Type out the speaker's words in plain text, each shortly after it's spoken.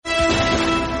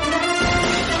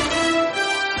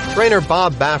Trainer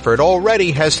Bob Baffert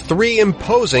already has 3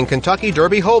 imposing Kentucky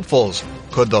Derby hopefuls.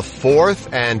 Could the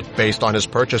 4th, and based on his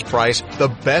purchase price, the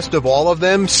best of all of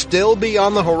them still be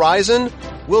on the horizon?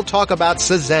 We'll talk about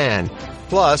Cezanne.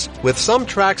 Plus, with some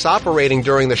tracks operating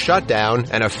during the shutdown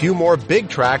and a few more big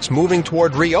tracks moving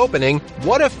toward reopening,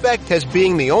 what effect has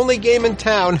being the only game in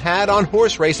town had on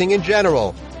horse racing in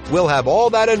general? We'll have all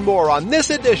that and more on this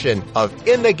edition of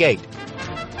In the Gate.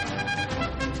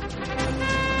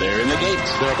 They're in the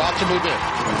gates. They're about to move in.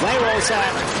 They roll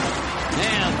silent.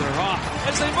 And they're off.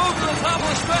 As they move to the top of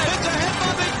the stretch, it's a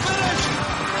hit-moving finish.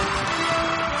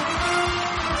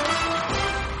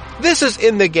 This is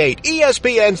In the Gate,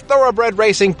 ESPN's Thoroughbred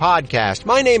Racing podcast.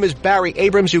 My name is Barry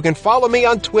Abrams. You can follow me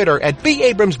on Twitter at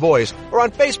 @BAbramsVoice or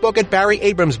on Facebook at Barry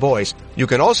Abrams Voice. You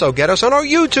can also get us on our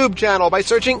YouTube channel by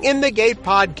searching In the Gate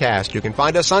Podcast. You can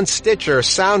find us on Stitcher,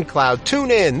 SoundCloud,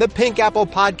 TuneIn, the Pink Apple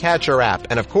Podcatcher app,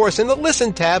 and of course in the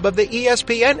Listen tab of the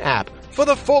ESPN app. For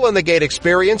the full In the Gate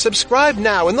experience, subscribe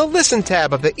now in the Listen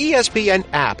tab of the ESPN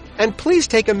app. And please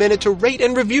take a minute to rate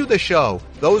and review the show.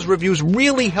 Those reviews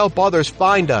really help others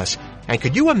find us. And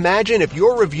could you imagine if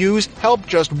your reviews help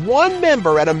just one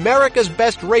member at America's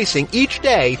Best Racing each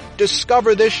day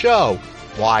discover this show?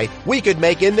 Why, we could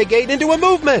make In the Gate into a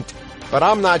movement. But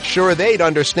I'm not sure they'd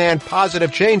understand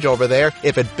positive change over there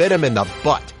if it bit them in the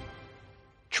butt.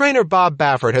 Trainer Bob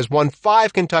Baffert has won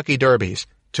 5 Kentucky Derbies,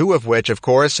 2 of which, of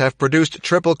course, have produced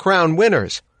Triple Crown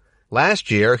winners. Last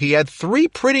year, he had 3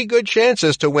 pretty good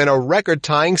chances to win a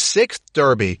record-tying 6th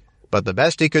Derby, but the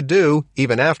best he could do,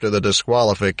 even after the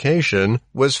disqualification,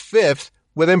 was 5th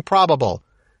with Improbable.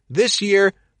 This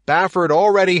year, Baffert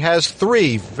already has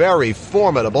 3 very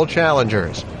formidable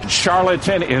challengers.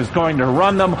 Charlatan is going to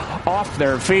run them off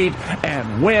their feet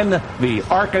and win the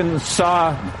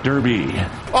Arkansas Derby.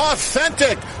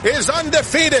 Authentic is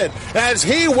undefeated as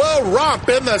he will romp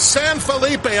in the San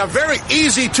Felipe, a very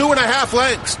easy 2.5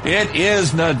 lengths. It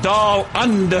is Nadal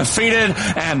undefeated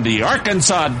and the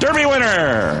Arkansas Derby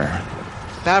winner.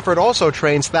 Baffert also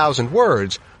trains Thousand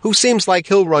Words, who seems like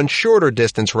he'll run shorter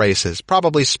distance races,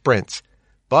 probably sprints.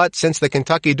 But since the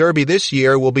Kentucky Derby this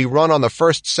year will be run on the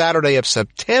first Saturday of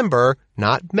September,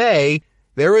 not May,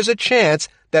 there is a chance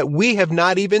that we have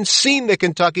not even seen the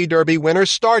Kentucky Derby winner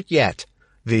start yet.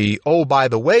 The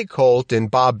oh-by-the-way colt in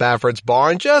Bob Baffert's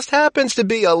barn just happens to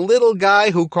be a little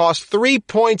guy who cost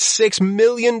 $3.6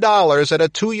 million at a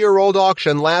 2-year-old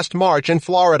auction last March in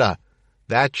Florida.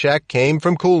 That check came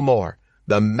from Coolmore,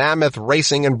 the mammoth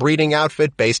racing and breeding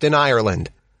outfit based in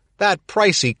Ireland. That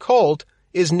pricey colt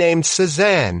is named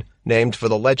Cezanne, named for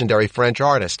the legendary French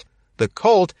artist. The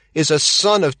colt is a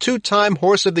son of 2-time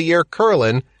Horse of the Year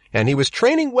Curlin, and he was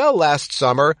training well last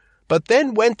summer, but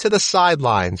then went to the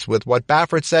sidelines with what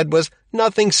Baffert said was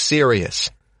nothing serious.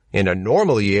 In a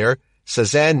normal year,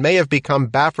 Cezanne may have become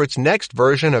Baffert's next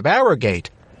version of Arrogate.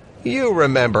 You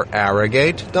remember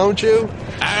Arrogate, don't you?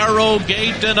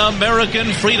 Arrogate and American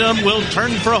freedom will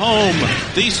turn for home.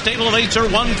 These stablemates are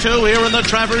 1-2 here in the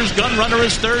Travers. Gunrunner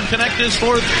is 3rd, Connect is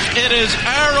 4th. It is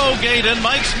Arrogate and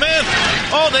Mike Smith.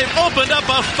 Oh, they've opened up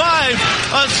a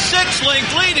 6-length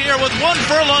lead here with 1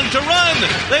 furlong to run.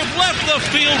 They've left the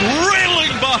field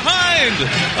reeling behind.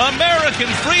 American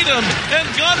freedom and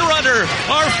Gunrunner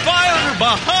are far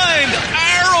behind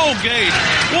Arrogate.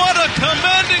 What a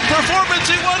commanding performance.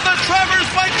 He won the Travers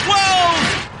by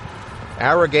 12.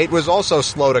 Arrogate was also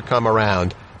slow to come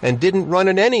around and didn't run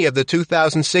in any of the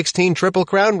 2016 Triple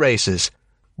Crown races.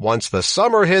 Once the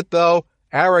summer hit, though,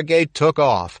 Arrogate took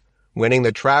off, winning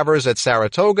the Travers at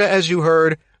Saratoga, as you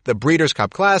heard, the Breeders'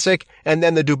 Cup Classic, and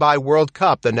then the Dubai World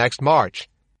Cup the next March.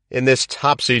 In this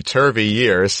topsy-turvy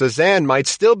year, Cezanne might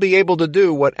still be able to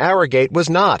do what Arrogate was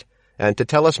not. And to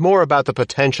tell us more about the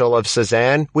potential of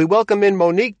Cezanne, we welcome in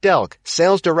Monique Delk,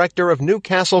 sales director of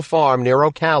Newcastle Farm near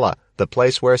Ocala, the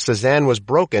place where Cezanne was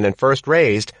broken and first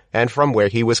raised, and from where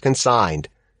he was consigned.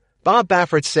 Bob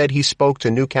Baffert said he spoke to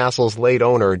Newcastle's late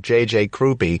owner, J.J.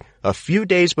 Krupe, a few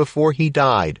days before he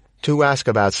died, to ask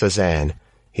about Cezanne.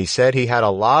 He said he had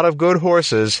a lot of good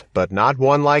horses, but not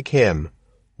one like him.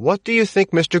 What do you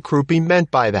think Mr. Krupe meant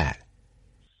by that?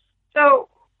 So,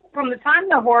 from the time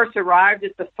the horse arrived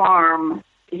at the farm,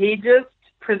 he just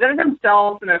presented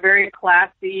himself in a very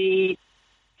classy,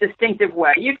 distinctive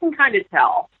way. You can kind of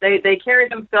tell. They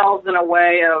carried themselves in a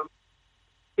way of,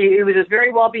 he was just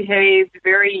very well behaved,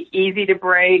 very easy to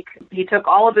break. He took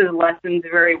all of his lessons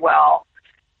very well.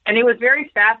 And he was very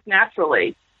fast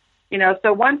naturally.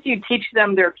 So once you teach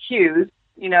them their cues,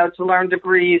 to learn to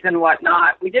breeze and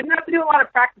whatnot, we didn't have to do a lot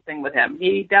of practicing with him.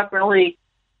 He definitely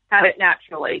had it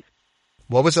naturally.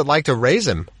 What was it like to raise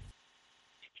him?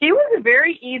 He was a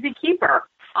very easy keeper.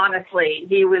 honestly.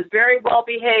 He was very well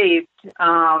behaved.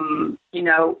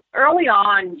 Early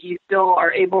on, you still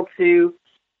are able to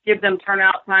give them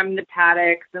turnout time in the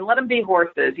paddocks and let them be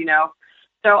horses,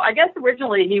 So I guess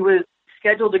originally he was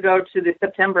scheduled to go to the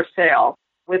September sale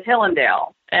with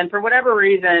Hillendale. And for whatever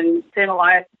reason, St.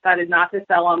 Elias decided not to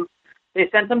sell him. They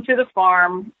sent him to the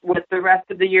farm with the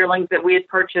rest of the yearlings that we had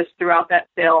purchased throughout that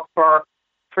sale for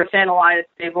St. Elias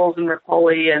Stables and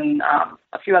Ripoli and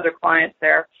a few other clients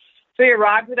there. So he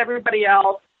arrived with everybody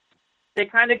else. They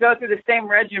kind of go through the same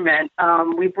regiment.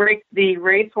 We break the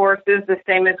race horses the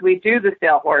same as we do the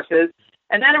sale horses.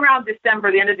 And then around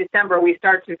December, the end of December, we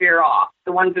start to veer off.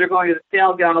 The ones that are going to the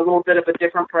sale go on a little bit of a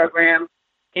different program.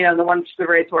 The ones the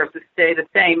race horses stay the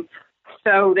same.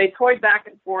 So they toyed back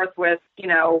and forth with,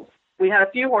 we had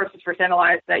a few horses for St.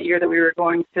 Elias that year that we were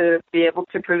going to be able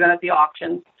to present at the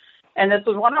auction. And this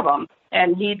was one of them.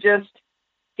 And he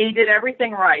did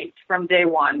everything right from day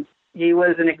one. He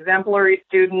was an exemplary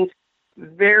student,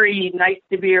 very nice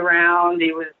to be around.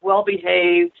 He was well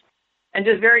behaved and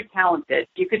just very talented.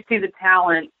 You could see the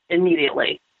talent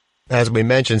immediately. As we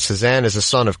mentioned, Cezanne is a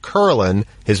son of Curlin.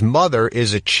 His mother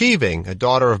is Achieving, a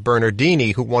daughter of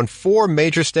Bernardini, who won 4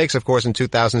 major stakes, of course, in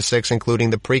 2006, including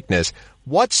the Preakness.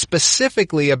 What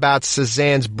specifically about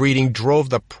Cezanne's breeding drove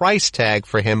the price tag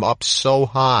for him up so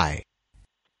high?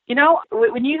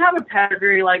 When you have a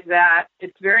pedigree like that,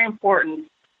 it's very important,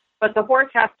 but the horse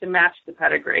has to match the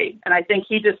pedigree. And I think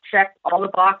he just checked all the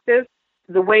boxes.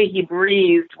 The way he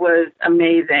breathed was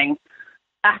amazing.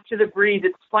 After the breathe,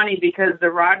 it's funny because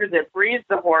the rider that breathes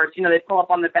the horse, they pull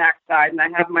up on the backside, and I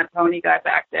have my pony guy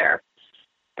back there.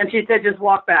 And she said, just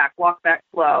walk back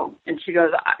slow. And she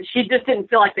goes, she just didn't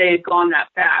feel like they had gone that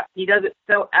fast. He does it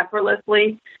so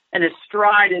effortlessly, and his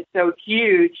stride is so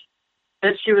huge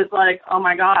that she was like, oh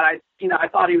my God, I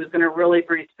thought he was going to really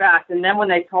breathe fast. And then when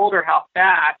they told her how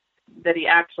fast that he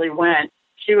actually went,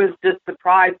 she was just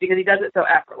surprised because he does it so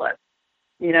effortless,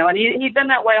 and he'd been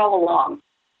that way all along.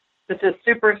 It's a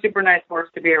super, super nice horse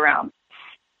to be around.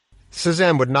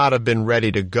 Cezanne would not have been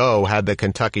ready to go had the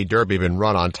Kentucky Derby been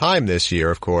run on time this year,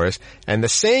 of course. And the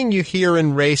saying you hear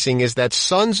in racing is that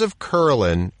sons of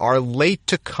Curlin are late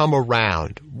to come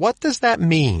around. What does that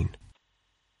mean?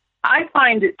 I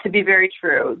find it to be very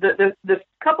true. The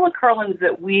couple of Curlins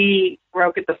that we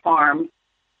broke at the farm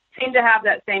seem to have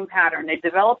that same pattern. They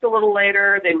developed a little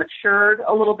later. They matured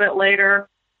a little bit later.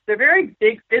 They're very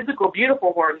big, physical,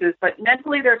 beautiful horses, but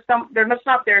mentally they're just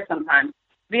not there sometimes.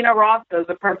 Vino Rosso is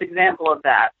a perfect example of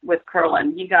that with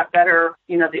Curlin. He got better,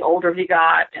 the older he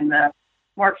got and the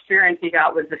more experience he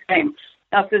got was the same.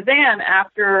 Now, Cezanne,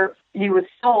 after he was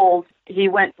sold, he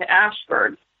went to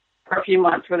Ashford for a few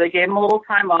months where they gave him a little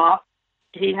time off.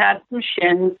 He had some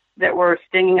shins that were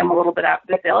stinging him a little bit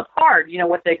after the sale. It's hard,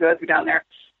 what they go through down there.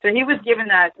 So he was given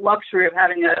that luxury of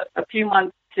having a few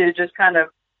months to just kind of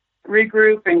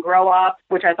regroup and grow up,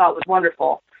 which I thought was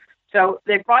wonderful. So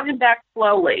they brought him back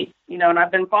slowly, and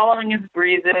I've been following his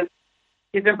breezes.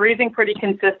 He's been breathing pretty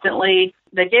consistently.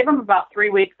 They gave him about 3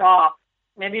 weeks off,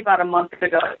 maybe about a month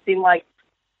ago. It seemed like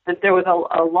that there was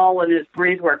a lull in his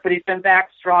breeze work, but he's been back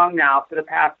strong now for the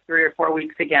past 3 or 4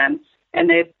 weeks again, and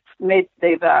they've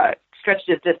stretched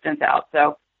his distance out.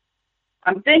 So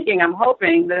I'm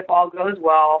hoping that if all goes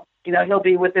well, he'll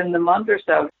be within the month or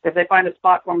so. If they find a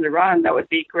spot for him to run, that would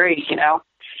be great,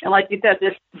 And like you said,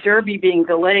 this Derby being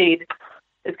delayed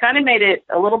has kind of made it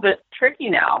a little bit tricky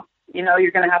now.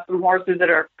 You're going to have some horses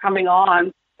that are coming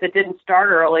on that didn't start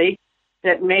early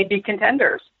that may be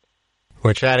contenders.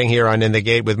 We're chatting here on In the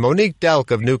Gate with Monique Delk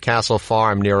of Newcastle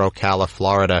Farm near Ocala,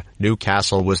 Florida.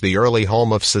 Newcastle was the early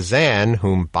home of Cezanne,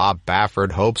 whom Bob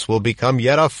Baffert hopes will become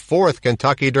yet a 4th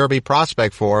Kentucky Derby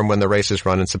prospect for him when the races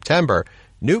run in September.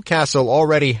 Newcastle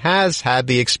already has had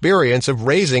the experience of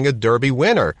raising a Derby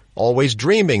winner. Always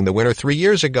Dreaming, the winner 3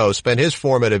 years ago, spent his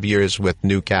formative years with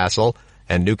Newcastle.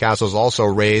 And Newcastle's also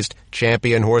raised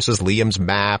champion horses Liam's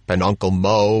Map and Uncle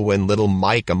Mo and Little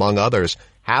Mike, among others.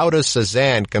 How does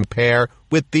Cezanne compare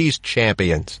with these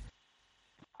champions?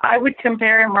 I would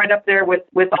compare him right up there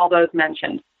with all those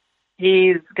mentioned.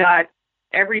 He's got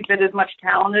every bit as much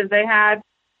talent as they had.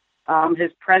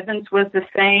 His presence was the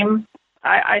same.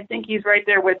 I think he's right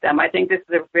there with them. I think this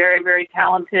is a very, very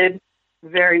talented,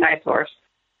 very nice horse.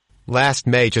 Last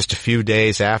May, just a few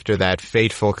days after that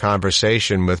fateful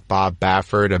conversation with Bob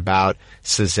Baffert about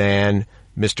Cezanne,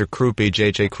 Mr. Krupe,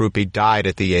 J.J. Krupe, died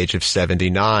at the age of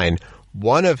 79.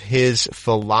 One of his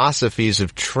philosophies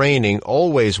of training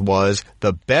always was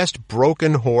the best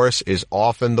broken horse is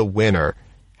often the winner.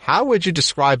 How would you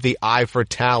describe the eye for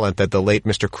talent that the late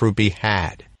Mr. Krupe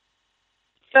had?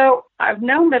 So I've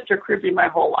known Mr. Krupe my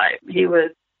whole life. He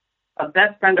was a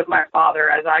best friend of my father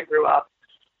as I grew up.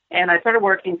 And I started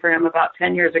working for him about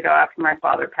 10 years ago after my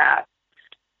father passed.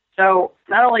 So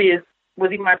not only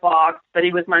was he my boss, but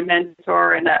he was my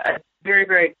mentor and a very,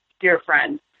 very dear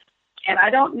friend. And I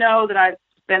don't know that I've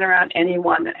been around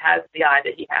anyone that has the eye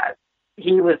that he has.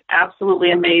 He was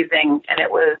absolutely amazing, and it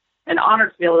was an honor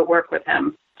to be able to work with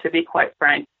him, to be quite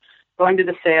frank. Going to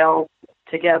the sale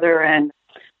together and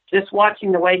just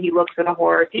watching the way he looks at a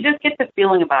horse, you just get the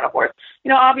feeling about a horse.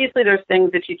 Obviously there's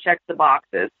things that you check the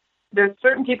boxes. There's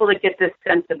certain people that get this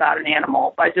sense about an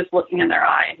animal by just looking in their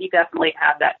eye, and he definitely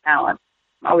had that talent.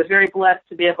 I was very blessed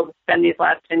to be able to spend these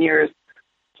last 10 years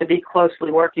to be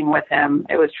closely working with him.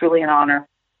 It was truly an honor.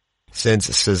 Since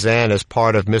Cezanne is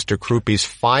part of Mr. Krupe's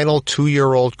final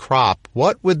 2-year-old crop,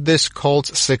 what would this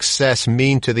colt's success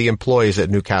mean to the employees at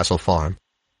Newcastle Farm?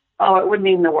 Oh, it would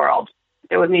mean the world.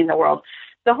 It would mean the world.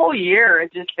 The whole year has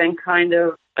just been kind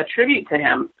of a tribute to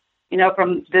him.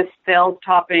 From this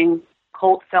sales-topping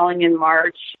colt selling in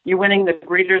March, you winning the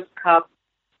Breeders' Cup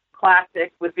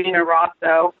Classic with Vina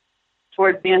Rosso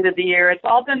towards the end of the year. It's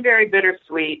all been very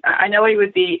bittersweet. I know he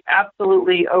would be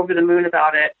absolutely over the moon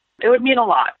about it. It would mean a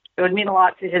lot. It would mean a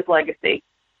lot to his legacy.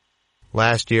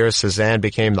 Last year, Cezanne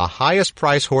became the highest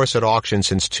price horse at auction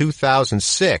since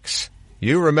 2006.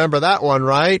 You remember that one,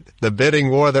 right? The bidding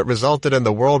war that resulted in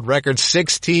the world record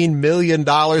 $16 million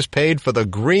paid for the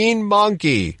Green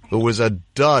Monkey, who was a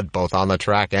dud both on the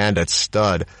track and at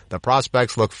stud. The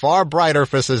prospects look far brighter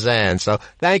for Cezanne, so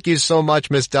thank you so much,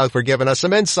 Miss Doug, for giving us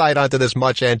some insight onto this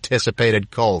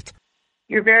much-anticipated colt.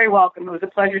 You're very welcome. It was a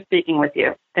pleasure speaking with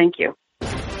you. Thank you.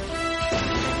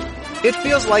 It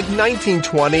feels like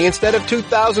 1920 instead of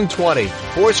 2020.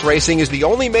 Horse racing is the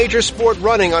only major sport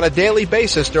running on a daily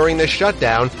basis during this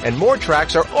shutdown, and more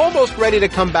tracks are almost ready to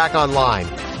come back online.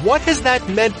 What has that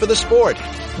meant for the sport?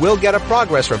 We'll get a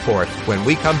progress report when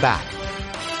we come back.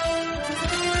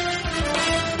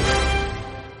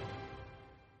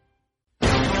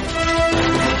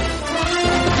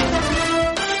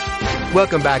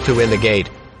 Welcome back to In the Gate.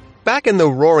 Back in the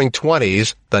Roaring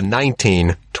 20s, the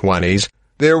 1920s,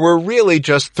 there were really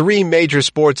just 3 major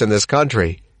sports in this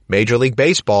country. Major League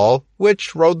Baseball,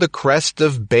 which rode the crest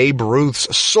of Babe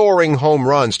Ruth's soaring home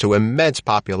runs to immense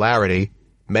popularity.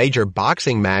 Major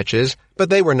boxing matches,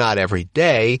 but they were not every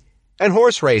day. And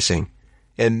horse racing.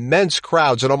 Immense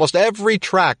crowds at almost every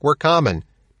track were common.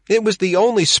 It was the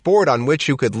only sport on which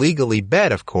you could legally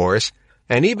bet, of course.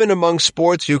 And even among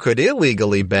sports you could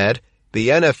illegally bet, the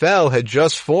NFL had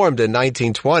just formed in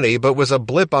 1920 but was a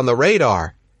blip on the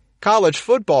radar. College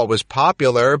football was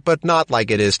popular, but not like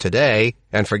it is today.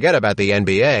 And forget about the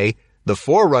NBA. The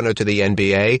forerunner to the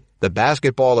NBA, the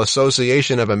Basketball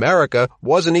Association of America,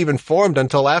 wasn't even formed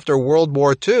until after World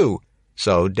War II.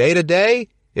 So day to day,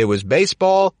 it was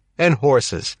baseball and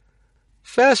horses.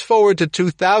 Fast forward to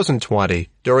 2020,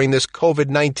 during this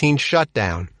COVID-19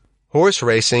 shutdown. Horse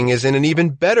racing is in an even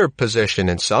better position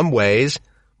in some ways.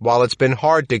 While it's been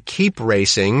hard to keep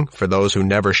racing for those who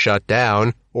never shut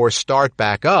down or start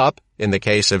back up, in the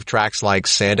case of tracks like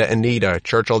Santa Anita,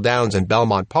 Churchill Downs, and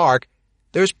Belmont Park,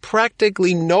 there's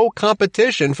practically no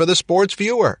competition for the sports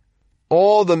viewer.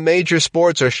 All the major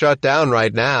sports are shut down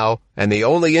right now, and the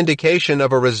only indication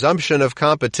of a resumption of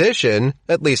competition,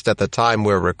 at least at the time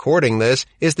we're recording this,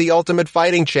 is the Ultimate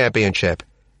Fighting Championship.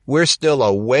 We're still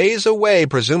a ways away,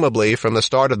 presumably, from the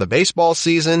start of the baseball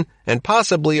season and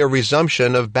possibly a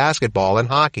resumption of basketball and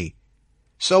hockey.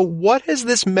 So what has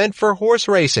this meant for horse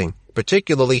racing,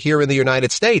 particularly here in the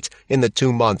United States, in the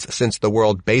 2 months since the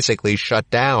world basically shut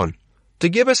down? To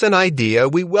give us an idea,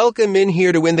 we welcome in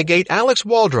here to In the Gate Alex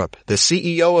Waldrop, the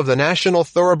CEO of the National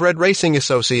Thoroughbred Racing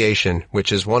Association,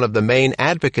 which is one of the main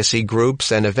advocacy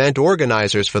groups and event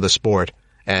organizers for the sport.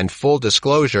 And full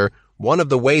disclosure, one of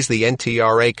the ways the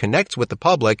NTRA connects with the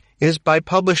public is by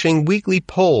publishing weekly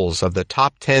polls of the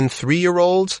top 10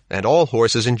 3-year-olds and all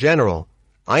horses in general.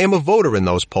 I am a voter in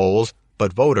those polls,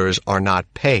 but voters are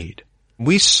not paid.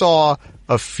 We saw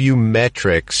a few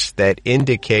metrics that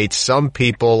indicate some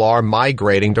people are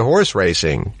migrating to horse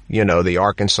racing. You know, the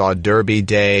Arkansas Derby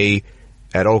Day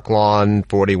at Oaklawn,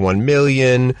 41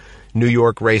 million. New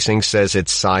York Racing says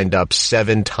it's signed up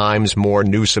 7 times more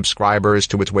new subscribers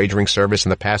to its wagering service in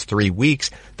the past 3 weeks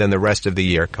than the rest of the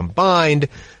year combined.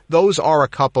 Those are a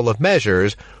couple of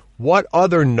measures. What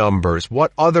other numbers,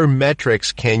 what other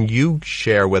metrics can you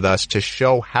share with us to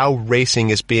show how racing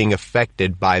is being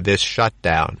affected by this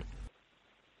shutdown?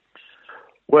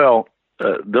 Well,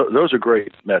 those are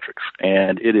great metrics,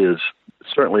 and it is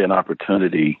certainly an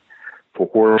opportunity for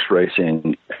horse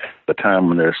racing at a time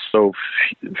when there's so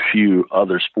few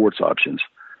other sports options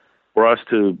for us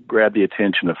to grab the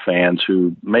attention of fans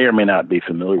who may or may not be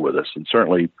familiar with us. And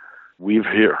certainly we've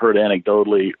heard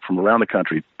anecdotally from around the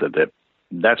country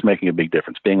that's making a big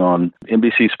difference. Being on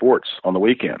NBC Sports on the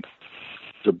weekend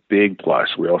is a big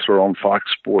plus. We also are on Fox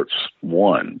Sports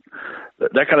 1.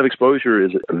 That kind of exposure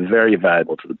is very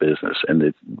valuable to the business, and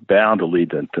it's bound to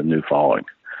lead to new following.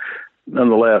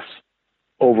 Nonetheless,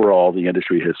 overall, the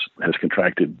industry has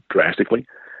contracted drastically.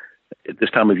 At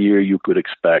this time of year, you could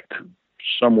expect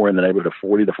somewhere in the neighborhood of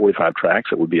 40 to 45 tracks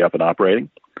that would be up and operating,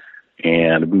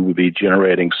 and we would be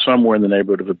generating somewhere in the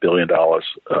neighborhood of $1 billion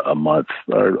a month,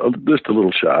 or just a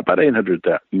little shy, about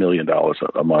 $800 million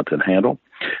a month in handle,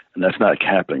 and that's not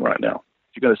happening right now.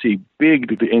 You're going to see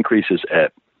big increases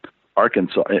at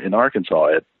Arkansas at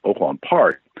Oaklawn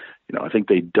Park. I think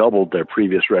they doubled their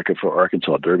previous record for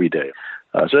Arkansas Derby Day.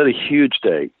 So that's a huge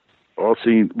day. We're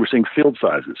seeing field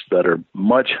sizes that are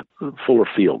much fuller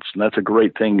fields, and that's a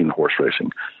great thing in horse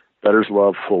racing. Bettors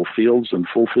love full fields, and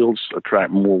full fields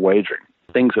attract more wagering.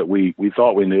 Things that we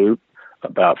thought we knew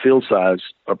about field size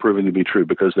are proving to be true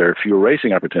because there are fewer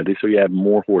racing opportunities, so you have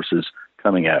more horses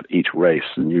coming at each race,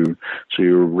 and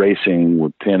you're racing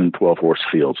with 10, 12 horse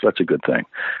fields. That's a good thing.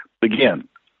 But again,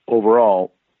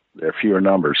 overall, there are fewer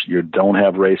numbers. You don't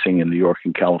have racing in New York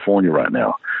and California right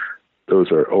now.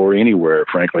 Or anywhere,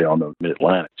 frankly, on the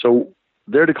Mid-Atlantic. So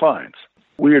there are declines.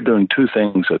 We are doing two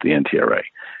things at the NTRA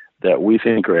that we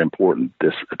think are important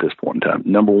at this point in time.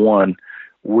 Number one,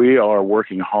 we are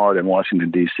working hard in Washington,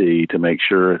 D.C. to make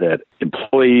sure that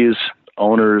employees,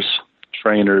 owners,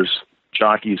 trainers,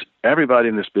 jockeys, everybody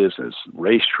in this business,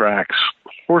 racetracks,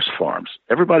 horse farms,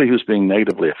 everybody who's being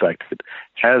negatively affected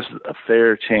has a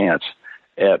fair chance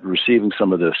at receiving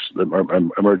some of this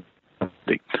emergency.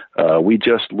 We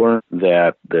just learned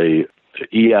that the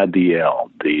EIDL,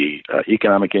 the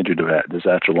Economic Injury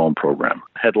Disaster Loan Program,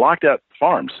 had locked out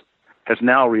farms, has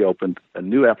now reopened a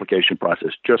new application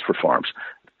process just for farms.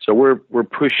 So we're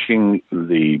pushing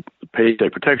the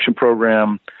Paycheck Protection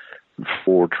Program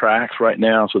for tracks right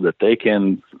now so that they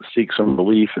can seek some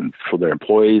relief and for their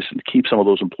employees and keep some of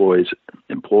those employees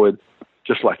employed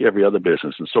just like every other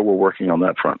business. And so we're working on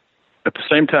that front. At the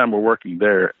same time we're working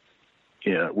there,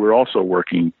 we're also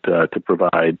working to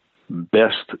provide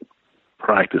best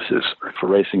practices for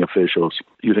racing officials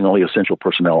using only essential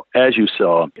personnel. As you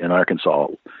saw in Arkansas,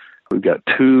 we've got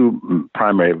two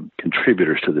primary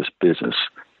contributors to this business,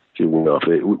 if you will.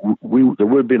 There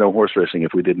would be no horse racing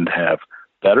if we didn't have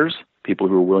bettors, people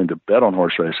who are willing to bet on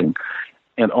horse racing,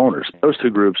 and owners. Those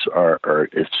two groups are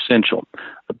essential.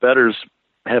 The bettors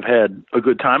have had a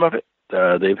good time of it.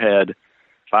 They've had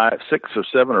 5, 6, or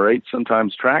 7, or 8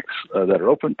 sometimes tracks that are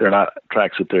open. They're not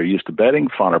tracks that they're used to betting.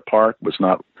 Fauner Park was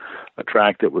not a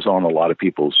track that was on a lot of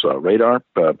people's radar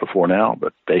before now,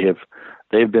 but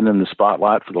they've been in the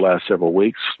spotlight for the last several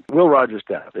weeks. Will Rogers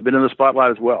down. They've been in the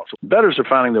spotlight as well. So bettors are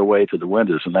finding their way to the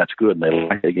windows, and that's good. And they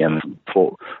like, again,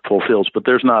 full fields, but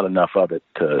there's not enough of it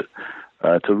to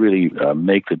really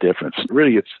make the difference.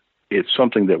 Really, it's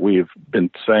something that we've been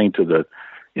saying to the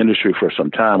industry for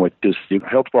some time, which is the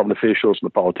health department officials and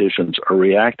the politicians are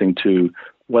reacting to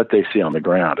what they see on the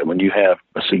ground. And when you have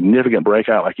a significant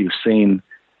breakout like you've seen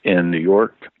in New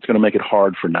York, it's going to make it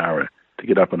hard for NYRA to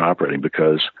get up and operating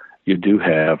because you do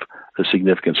have a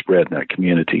significant spread in that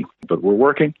community. But we're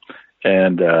working,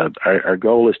 and our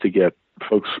goal is to get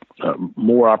folks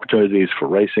more opportunities for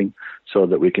racing so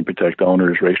that we can protect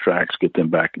owners, racetracks, get them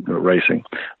back racing.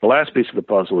 The last piece of the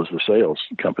puzzle is the sales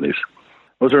companies.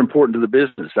 Those are important to the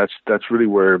business. That's really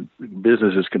where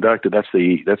business is conducted. That's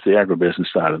the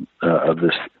agribusiness side of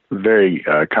this very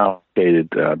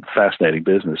complicated, fascinating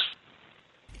business.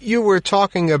 You were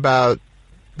talking about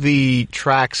the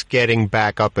tracks getting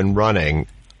back up and running.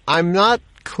 I'm not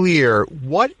clear,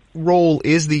 what role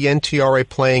is the NTRA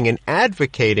playing in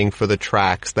advocating for the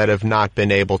tracks that have not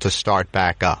been able to start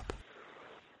back up?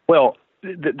 Well,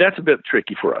 that's a bit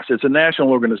tricky for us. It's a national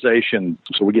organization,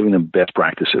 so we're giving them best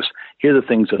practices. Here are the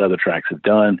things that other tracks have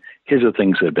done. Here's the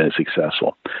things that have been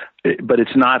successful. But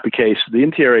it's not the case. The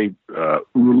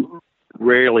NTRA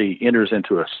rarely enters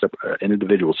into an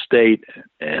individual state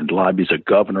and lobbies a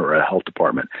governor or a health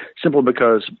department, simply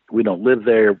because we don't live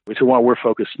there, which is why we're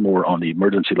focused more on the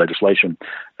emergency legislation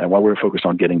and why we're focused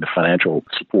on getting the financial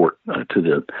support to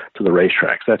the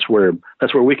racetracks. That's where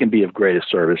we can be of greatest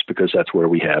service because that's where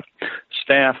we have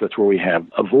staff, that's where we have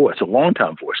a voice, a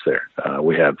long-time voice there.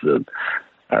 We have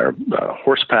our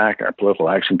horse pack, our political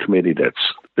action committee that's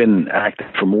been active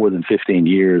for more than 15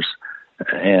 years.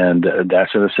 And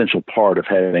that's an essential part of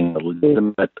having a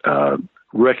legitimate,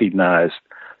 recognized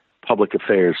public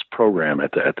affairs program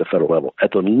at the federal level.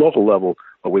 At the local level,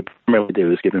 what we primarily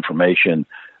do is give information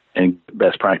and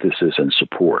best practices and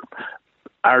support.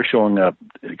 Our showing up,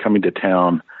 coming to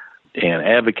town, and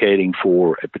advocating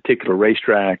for a particular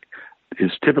racetrack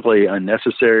is typically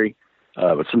unnecessary,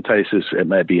 but some cases it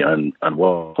might be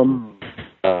unwelcome.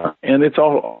 And it's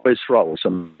always fraught with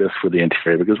some risk for the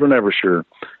interior because we're never sure.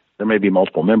 There may be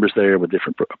multiple members there with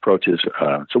different approaches.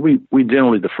 So we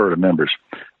generally defer to members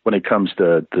when it comes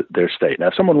to their state. Now,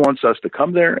 if someone wants us to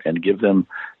come there and give them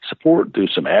support, do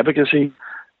some advocacy,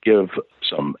 give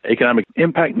some economic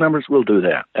impact numbers, we'll do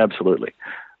that, absolutely.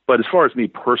 But as far as me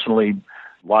personally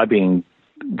lobbying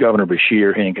Governor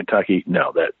Beshear here in Kentucky,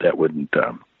 no, that wouldn't.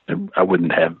 I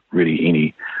wouldn't have really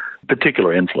any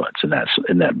particular influence in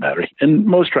that matter. And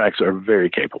most tracks are very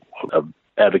capable of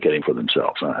advocating for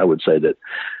themselves. I would say that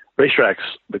racetracks,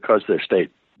 because they're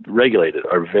state regulated,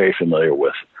 are very familiar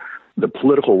with the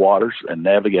political waters and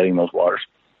navigating those waters.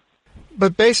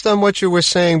 But based on what you were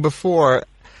saying before,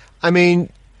 I mean,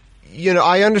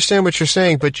 I understand what you're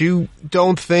saying, but you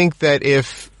don't think that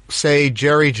if, say,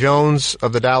 Jerry Jones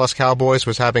of the Dallas Cowboys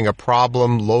was having a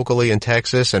problem locally in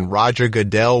Texas and Roger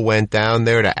Goodell went down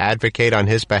there to advocate on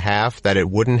his behalf, that it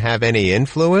wouldn't have any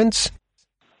influence?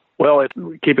 Well,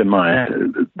 keep in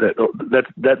mind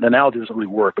that analogy doesn't really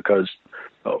work because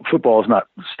football is not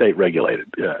state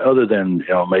regulated. Other than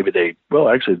maybe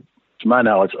actually, to my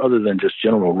knowledge, other than just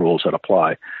general rules that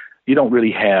apply, you don't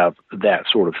really have that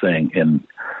sort of thing in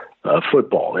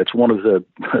football. It's one of the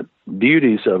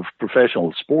beauties of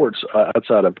professional sports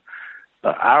outside of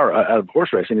horse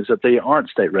racing is that they aren't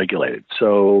state regulated.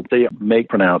 So they make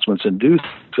pronouncements and do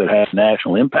things that have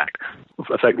national impact,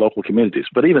 affect local communities.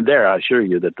 But even there, I assure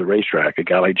you that the racetrack, a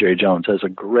guy like Jerry Jones, has a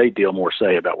great deal more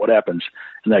say about what happens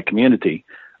in that community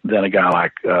than a guy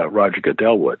like Roger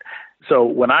Goodell would. So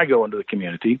when I go into the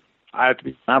community, I have to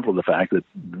be mindful of the fact that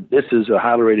this is a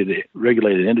highly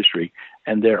regulated industry,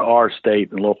 and there are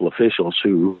state and local officials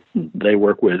who they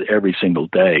work with every single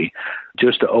day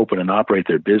just to open and operate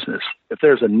their business. If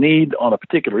there's a need on a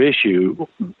particular issue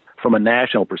from a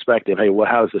national perspective, hey, well,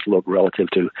 how does this look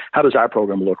how does our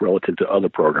program look relative to other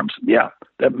programs? Yeah,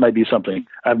 that may be something.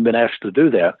 I haven't been asked to do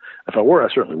that. If I were,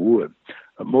 I certainly would.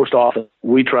 Most often,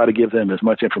 we try to give them as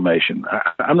much information.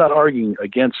 I'm not arguing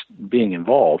against being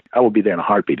involved. I will be there in a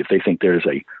heartbeat if they think there's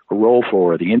a role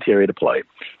for the NTRA to play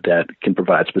that can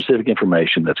provide specific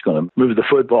information that's going to move the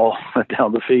football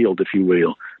down the field, if you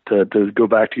will, to go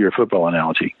back to your football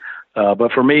analogy.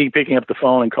 But for me, picking up the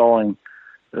phone and calling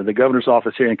the governor's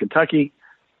office here in Kentucky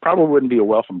probably wouldn't be a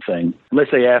welcome thing unless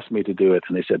they asked me to do it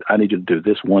and they said, I need you to do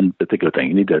this one particular thing.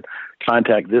 You need to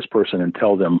contact this person and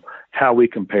tell them how we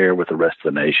compare with the rest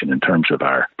of the nation in terms of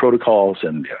our protocols.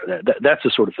 And that's the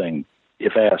sort of thing,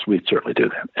 if asked, we'd certainly do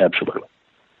that. Absolutely.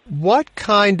 What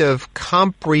kind of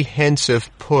comprehensive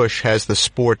push has the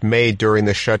sport made during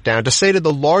the shutdown to say to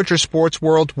the larger sports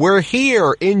world, we're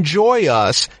here, enjoy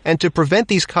us, and to prevent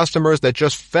these customers that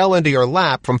just fell into your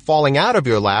lap from falling out of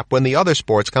your lap when the other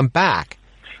sports come back?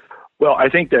 Well, I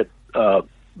think that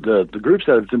the groups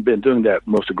that have been doing that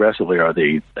most aggressively are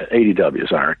the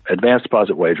ADWs, our Advanced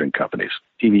Deposit Wagering Companies,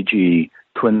 TVG,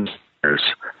 Twin Stars,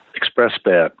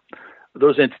 ExpressBet,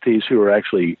 those entities who are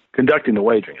actually conducting the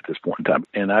wagering at this point in time.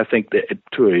 And I think that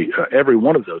every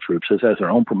one of those groups has their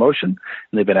own promotion,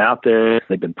 and they've been out there,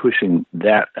 they've been pushing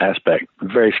that aspect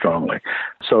very strongly.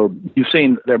 So you've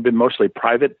seen there have been mostly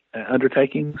private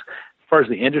undertakings. As far as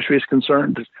the industry is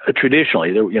concerned,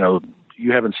 traditionally,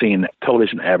 you haven't seen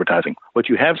television advertising. What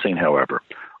you have seen, however,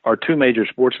 are two major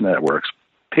sports networks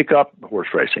pick up horse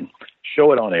racing,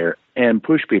 show it on air, and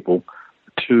push people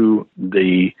to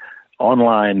the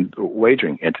online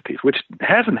wagering entities, which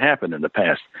hasn't happened in the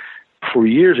past. For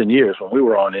years and years, when we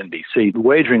were on NBC,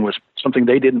 wagering was something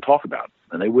they didn't talk about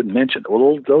and they wouldn't mention.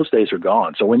 Well, those days are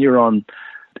gone. So when you're on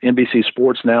NBC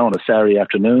Sports now on a Saturday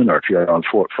afternoon, or if you're on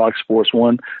Fox Sports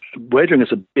 1, wagering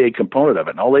is a big component of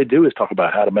it. And all they do is talk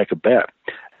about how to make a bet.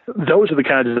 Those are the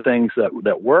kinds of things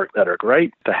that work, that are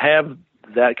great. To have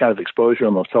that kind of exposure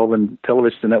on those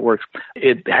television networks,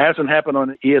 it hasn't happened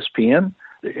on ESPN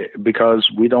because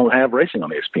we don't have racing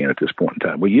on ESPN at this point in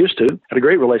time. We used to. Had a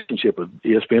great relationship with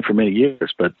ESPN for many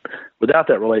years, but without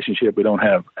that relationship, we don't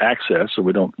have access, so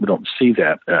we don't see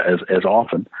that as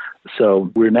often.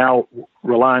 So we're now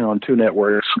relying on two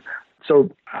networks. So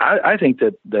I think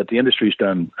that the industry's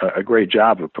done a great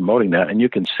job of promoting that, and you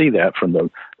can see that from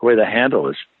the way the handle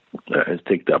is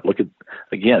ticked up. Look at,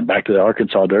 again, back to the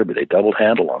Arkansas Derby. They doubled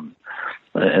handle on,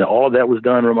 and all of that was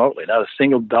done remotely. Not a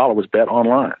single dollar was bet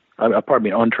online.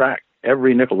 On track.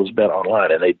 Every nickel was bet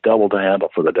online, and they doubled the handle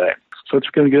for the day. So it's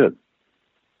going good.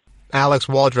 Alex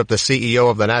Waldrop, the CEO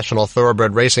of the National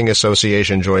Thoroughbred Racing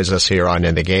Association, joins us here on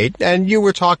In the Gate. And you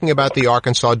were talking about the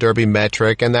Arkansas Derby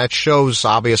metric, and that shows,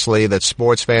 obviously, that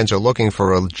sports fans are looking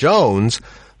for a Jones.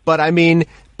 But, I mean,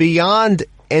 beyond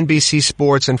NBC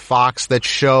Sports and Fox that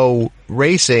show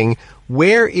racing,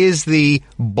 where is the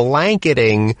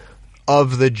blanketing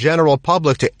of the general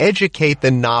public to educate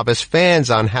the novice fans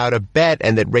on how to bet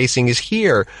and that racing is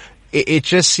here? It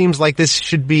just seems like this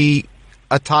should be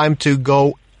a time to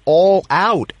go all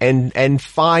out and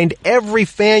find every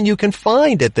fan you can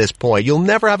find at this point. You'll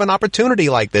never have an opportunity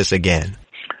like this again.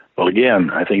 Well, again,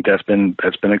 I think that's been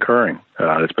occurring.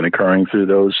 It's been occurring through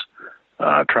those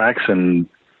tracks and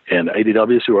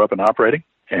ADWs who are up and operating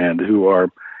and who are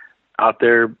out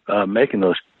there making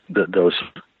those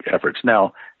efforts.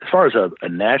 Now, as far as a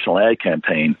national ad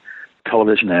campaign,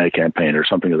 television ad campaign, or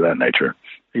something of that nature,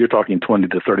 you're talking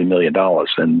 $20 to $30 million,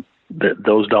 and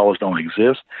those dollars don't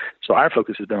exist. So our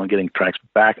focus has been on getting tracks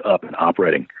back up and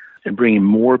operating and bringing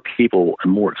more people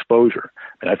and more exposure.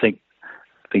 And I think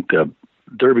the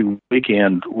Derby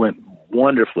weekend went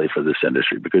wonderfully for this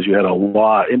industry because you had a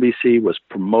lot. NBC was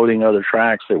promoting other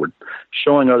tracks. They were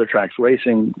showing other tracks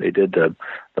racing. They did the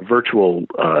virtual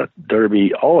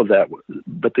Derby, all of that.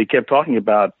 But they kept talking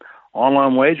about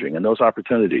online wagering and those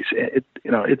opportunities.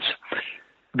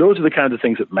 Those are the kinds of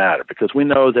things that matter because we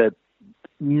know that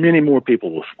many more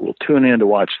people will tune in to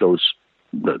watch those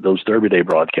Derby Day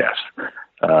broadcasts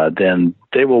than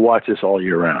they will watch this all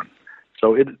year round.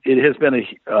 So it has been an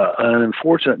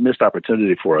unfortunate missed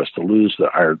opportunity for us to lose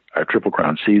our Triple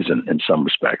Crown season in some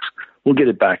respects. We'll get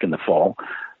it back in the fall.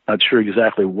 Not sure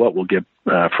exactly what we'll get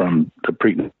from the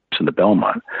Preakness and the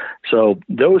Belmont. So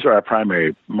those are our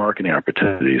primary marketing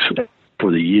opportunities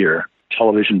for the year,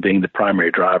 television being the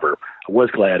primary driver. I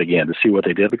was glad, again, to see what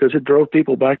they did because it drove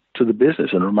people back to the business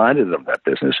and reminded them of that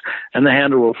business, and the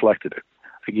handle reflected it.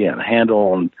 Again, the handle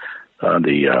on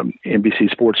the NBC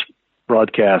Sports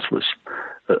broadcast was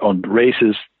on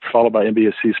races, followed by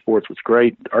NBC Sports, was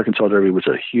great. Arkansas Derby was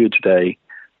a huge day.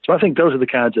 So I think those are the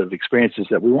kinds of experiences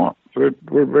that we want. We're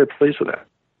very pleased with that.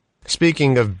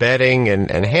 Speaking of betting and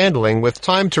handling, with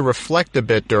time to reflect a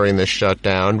bit during this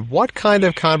shutdown, what kind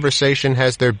of conversation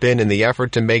has there been in the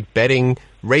effort to make betting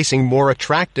racing more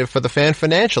attractive for the fan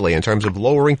financially in terms of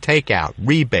lowering takeout,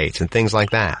 rebates, and things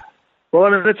like that? Well, I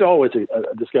mean, it's always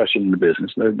a discussion in the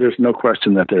business. There's no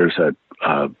question that there's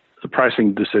the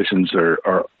pricing decisions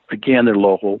are again, they're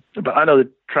local. But I know that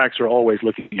tracks are always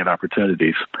looking at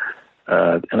opportunities.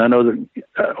 And I know that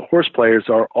horse players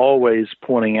are always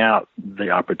pointing out the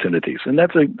opportunities. And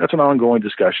that's an ongoing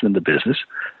discussion in the business.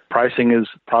 Pricing is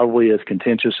probably as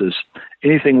contentious as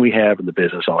anything we have in the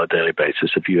business on a daily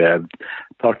basis. If you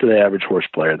talk to the average horse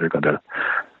player, they're going to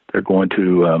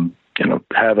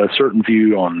have a certain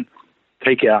view on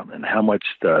takeout and how much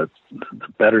the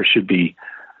bettor should be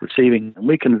receiving. And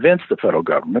we convinced the federal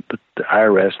government, the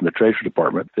IRS and the Treasury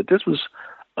Department, that this was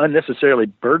unnecessarily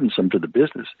burdensome to the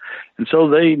business. And so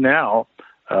they now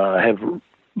have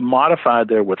modified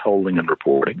their withholding and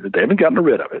reporting. They haven't gotten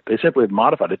rid of it. They simply have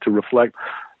modified it to reflect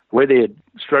the way they had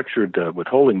structured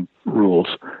withholding rules.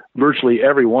 Virtually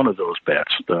every one of those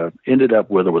bets ended up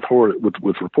with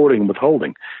reporting and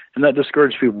withholding. And that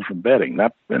discouraged people from betting,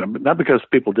 not because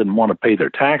people didn't want to pay their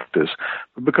taxes,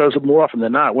 but because more often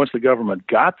than not, once the government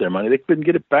got their money, they couldn't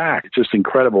get it back. It's just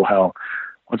incredible how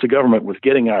once the government was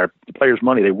getting our players'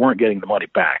 money, they weren't getting the money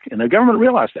back. And the government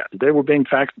realized that they were being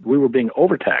taxed, we were being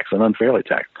overtaxed and unfairly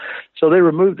taxed. So they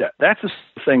removed that. That's the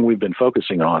thing we've been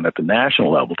focusing on at the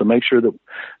national level to make sure that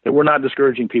we're not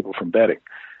discouraging people from betting.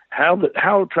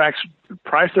 How tracks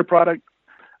price their product,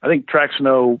 I think tracks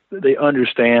know, they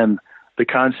understand the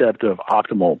concept of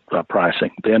optimal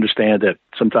pricing. They understand that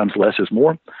sometimes less is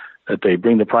more, that they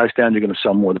bring the price down, you're going to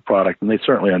sell more of the product, and they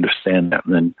certainly understand that.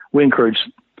 And then we encourage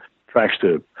tracks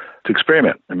to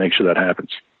experiment and make sure that happens.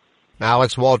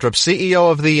 Alex Waldrop,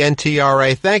 CEO of the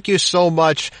NTRA, thank you so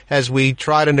much as we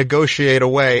try to negotiate a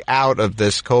way out of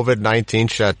this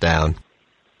COVID-19 shutdown.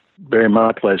 Very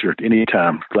my pleasure.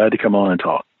 Anytime. Glad to come on and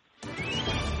talk.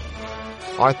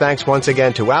 Our thanks once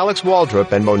again to Alex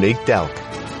Waldrop and Monique Delk.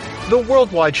 The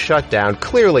worldwide shutdown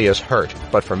clearly is hurt,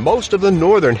 but for most of the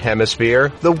northern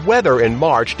hemisphere, the weather in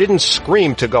March didn't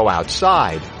scream to go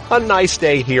outside. A nice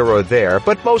day here or there,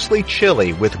 but mostly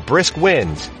chilly with brisk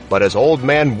winds. But as Old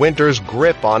Man Winter's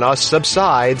grip on us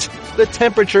subsides, the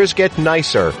temperatures get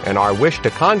nicer and our wish to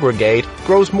congregate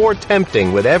grows more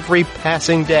tempting with every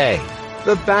passing day.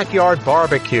 The backyard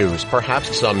barbecues,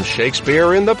 perhaps some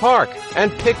Shakespeare in the park,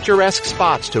 and picturesque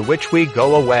spots to which we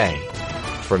go away.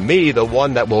 for me, the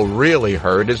one that will really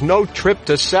hurt is no trip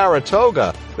to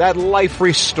Saratoga, that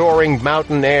life-restoring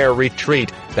mountain air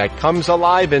retreat that comes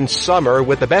alive in summer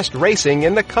with the best racing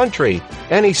in the country.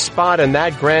 Any spot in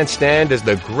that grandstand is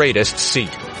the greatest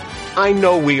seat. I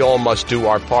know we all must do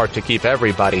our part to keep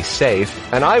everybody safe,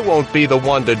 and I won't be the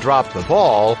one to drop the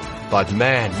ball, but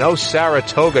man, no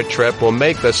Saratoga trip will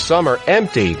make the summer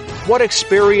empty. What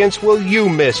experience will you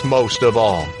miss most of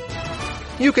all?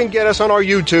 You can get us on our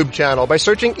YouTube channel by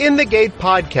searching In the Gate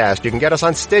Podcast. You can get us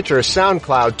on Stitcher,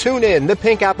 SoundCloud, TuneIn, the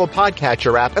Pink Apple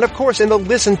Podcatcher app, and of course in the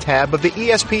Listen tab of the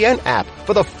ESPN app.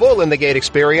 For the full In the Gate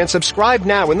experience, subscribe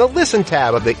now in the Listen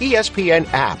tab of the ESPN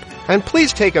app. And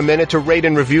please take a minute to rate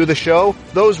and review the show.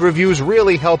 Those reviews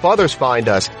really help others find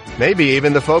us. Maybe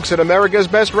even the folks at America's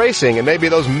Best Racing, and maybe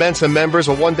those Mensa members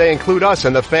will one day include us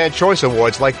in the Fan Choice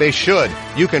Awards like they should.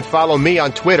 You can follow me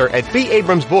on Twitter at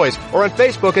 @BAbramsVoice or on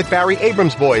Facebook at Barry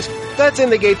Abrams Voice. That's In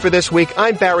the Gate for this week.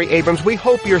 I'm Barry Abrams. We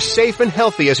hope you're safe and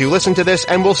healthy as you listen to this,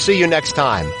 and we'll see you next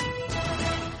time.